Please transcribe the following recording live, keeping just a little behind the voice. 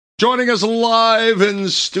Joining us live in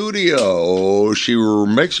studio, she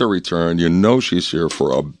makes her return. You know she's here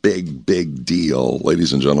for a big, big deal.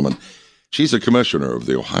 Ladies and gentlemen, she's the commissioner of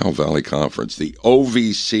the Ohio Valley Conference, the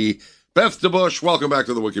OVC. Beth DeBusch, welcome back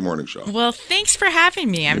to the Wiki Morning Show. Well, thanks for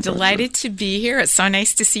having me. I'm delighted to be here. It's so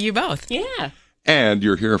nice to see you both. Yeah. And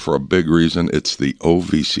you're here for a big reason. It's the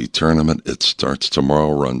OVC tournament. It starts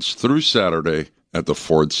tomorrow, runs through Saturday at the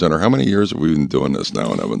Ford Center. How many years have we been doing this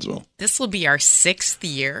now in Evansville? This will be our 6th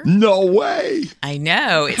year. No way. I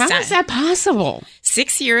know. How is that possible?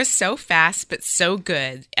 6 years so fast, but so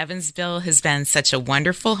good. Evansville has been such a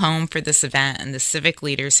wonderful home for this event, and the civic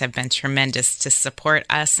leaders have been tremendous to support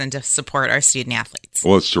us and to support our student athletes.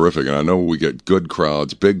 Well, it's terrific. And I know we get good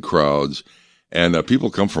crowds, big crowds, and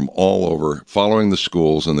people come from all over following the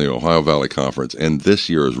schools in the Ohio Valley Conference. And this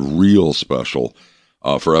year is real special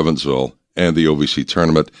for Evansville and the OVC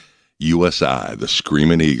tournament. USI, the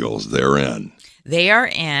Screaming Eagles, they're in. They are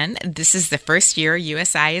in. This is the first year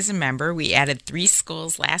USI is a member. We added 3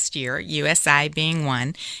 schools last year, USI being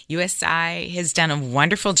one. USI has done a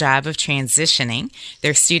wonderful job of transitioning.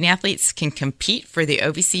 Their student athletes can compete for the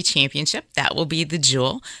OVC championship. That will be the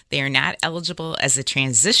jewel. They are not eligible as a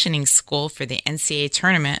transitioning school for the NCAA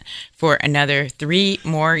tournament for another 3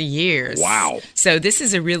 more years. Wow. So this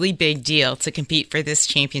is a really big deal to compete for this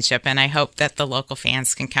championship, and I hope that the local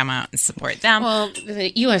fans can come out and support them. Well,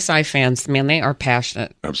 the USI fans, man, they are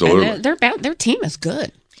passionate. Absolutely. And their team is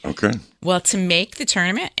good. Okay. Well, to make the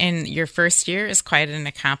tournament in your first year is quite an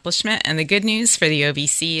accomplishment. And the good news for the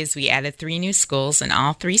OVC is we added 3 new schools, and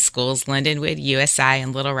all 3 schools, Lindenwood, USI,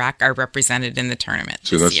 and Little Rock, are represented in the tournament.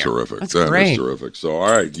 See, that's year. terrific. That's That great. is terrific. So, all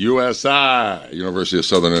right, USI, University of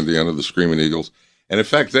Southern Indiana, the Screaming Eagles. And in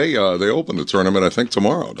fact, they open the tournament, I think,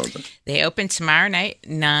 tomorrow, don't they? They open tomorrow night,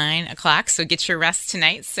 9 o'clock. So get your rest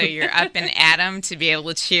tonight so you're up and at 'em to be able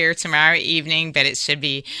to cheer tomorrow evening. But it should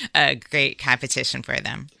be a great competition for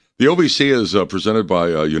them. The OVC is presented by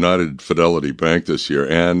United Fidelity Bank this year,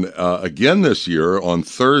 and again this year on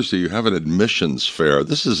Thursday you have an admissions fair.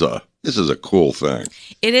 This is a cool thing.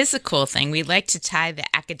 It is a cool thing. We like to tie the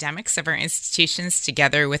academics of our institutions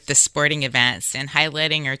together with the sporting events and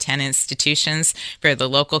highlighting our 10 institutions for the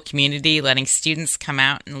local community, letting students come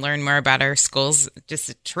out and learn more about our schools. Just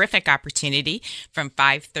a terrific opportunity from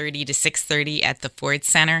 5:30 to 6:30 at the Ford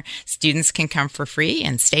Center. Students can come for free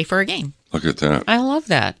and stay for a game. Look at that. I love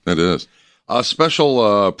that. It is.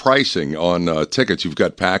 Special pricing on tickets. You've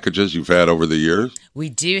got packages you've had over the years. We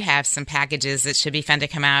do have some packages that should be fun to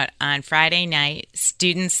come out on Friday night.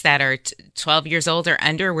 Students that are 12 years old or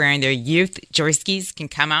under wearing their youth jerseys can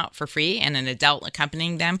come out for free, and an adult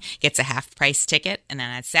accompanying them gets a half-price ticket. And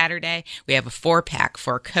then on Saturday, we have a 4-pack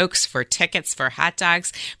for Cokes, for tickets, for hot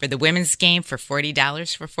dogs, for the women's game for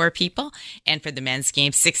 $40 for 4 people, and for the men's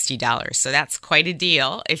game, $60. So that's quite a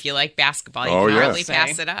deal. If you like basketball, you can hardly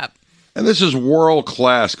pass it up. And this is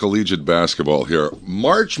world-class collegiate basketball here.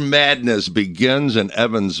 March Madness begins in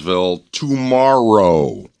Evansville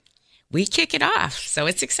tomorrow. We kick it off, so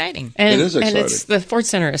it's exciting. And, It is exciting. And the Ford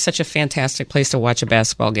Center is such a fantastic place to watch a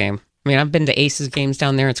basketball game. I mean, I've been to Aces games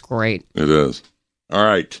down there. It's great. It is. All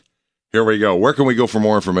right. Here we go. Where can we go for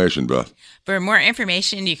more information, Beth? For more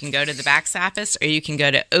information, you can go to the box office or you can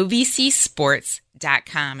go to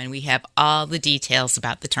ovcsports.com, and we have all the details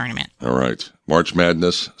about the tournament. All right. March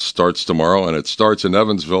Madness starts tomorrow, and it starts in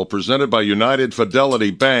Evansville, presented by United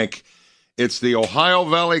Fidelity Bank. It's the Ohio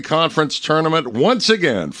Valley Conference Tournament once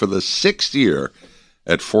again for the 6th year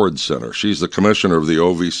at Ford Center. She's the commissioner of the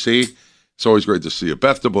OVC. It's always great to see you.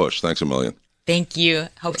 Beth DeBusch, thanks a million. Thank you.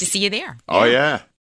 Hope to see you there. Oh, yeah.